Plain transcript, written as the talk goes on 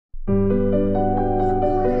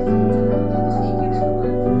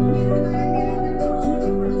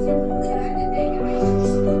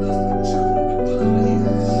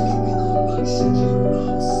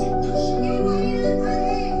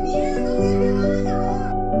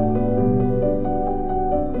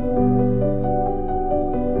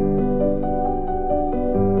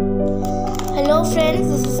friends,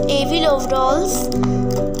 this is EVI Love Dolls.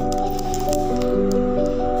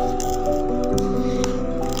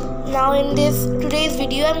 Now in today's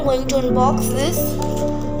video I'm going to unbox this.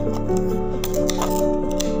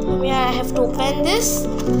 Here I have to open this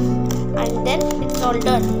and then it's all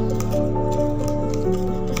done.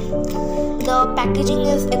 The packaging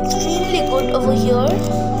is extremely good over here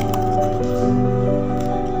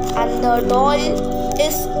and the doll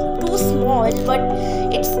is too small but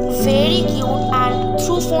it's very cute, and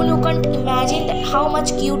through phone you can't imagine how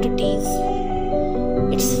much cute it is.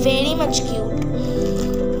 It's very much cute.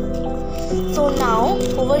 So now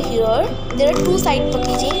over here there are two side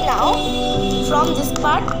packaging. Now from this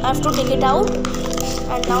part I have to take it out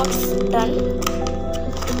and now it's done.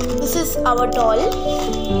 This is our doll.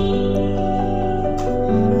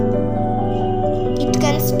 It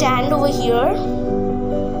can stand over here,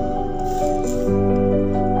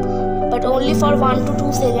 but only for 1 to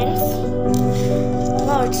 2 seconds.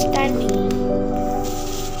 Now it's standing.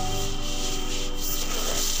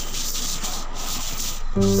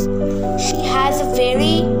 She has a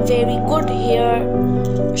very good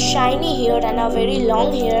hair, shiny hair and a very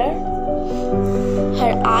long hair.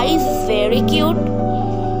 Her eyes is very cute.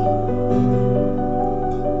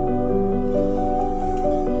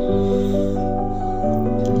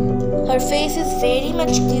 Her face is very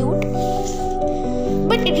much cute,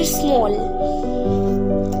 but it is small.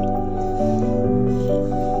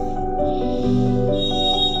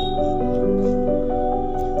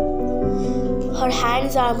 Her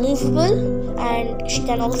hands are movable and she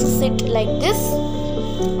can also sit like this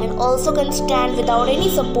and also can stand without any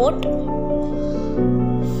support.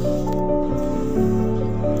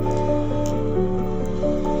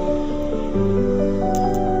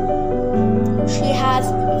 She has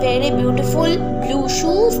very beautiful blue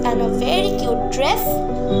shoes and a very cute dress.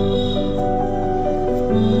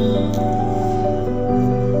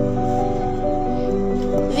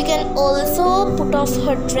 We can also put off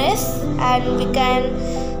her dress and we can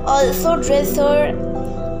also dress her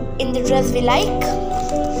in the dress we like,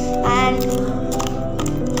 and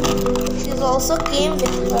she's also came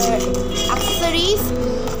with her accessories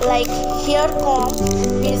like hair comb,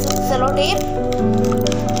 piece of sellotape.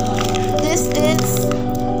 This is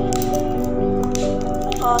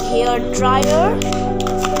a hair dryer.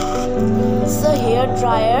 It's a hair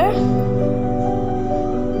dryer.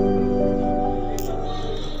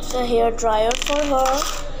 It's a hair dryer for her.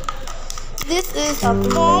 This is a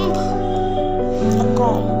comb. A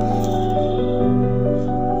comb.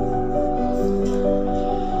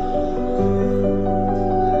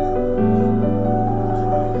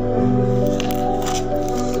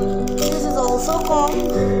 This is also a comb.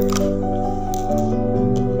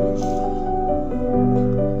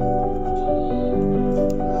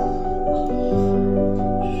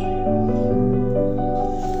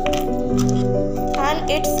 And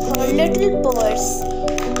it's her little purse.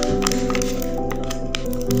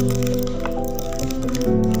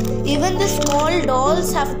 Even the small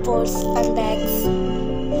dolls have purse and bags.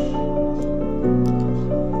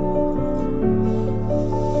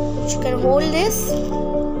 You can hold this.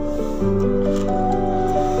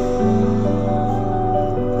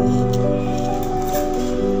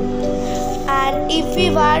 And if we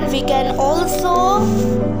want, we can also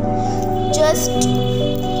just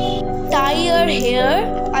tie her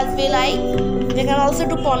hair as we like. We can also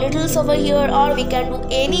do ponytails over here, or we can do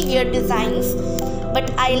any hair designs. But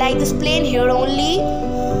I like this plain hair only.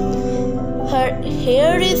 Her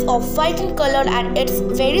hair is off-white in color and it's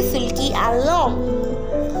very silky and long.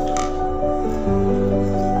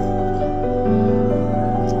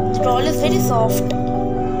 The doll is very soft.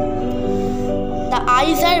 The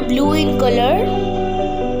eyes are blue in color.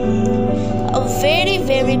 A very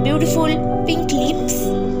beautiful pink lips.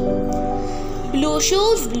 Blue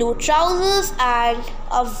shoes, blue trousers and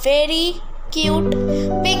a very cute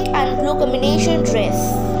pink and blue combination dress.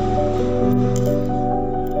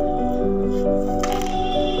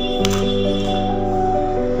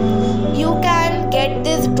 You can get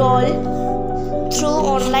this doll through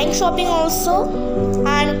online shopping also,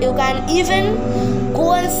 and you can even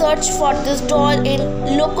go and search for this doll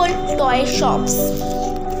in local toy shops.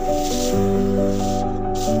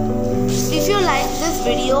 If you like this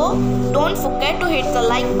video, don't forget to hit the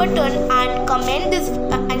like button and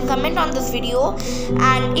comment on this video.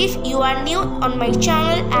 And if you are new on my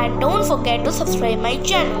channel, and don't forget to subscribe my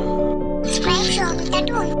channel.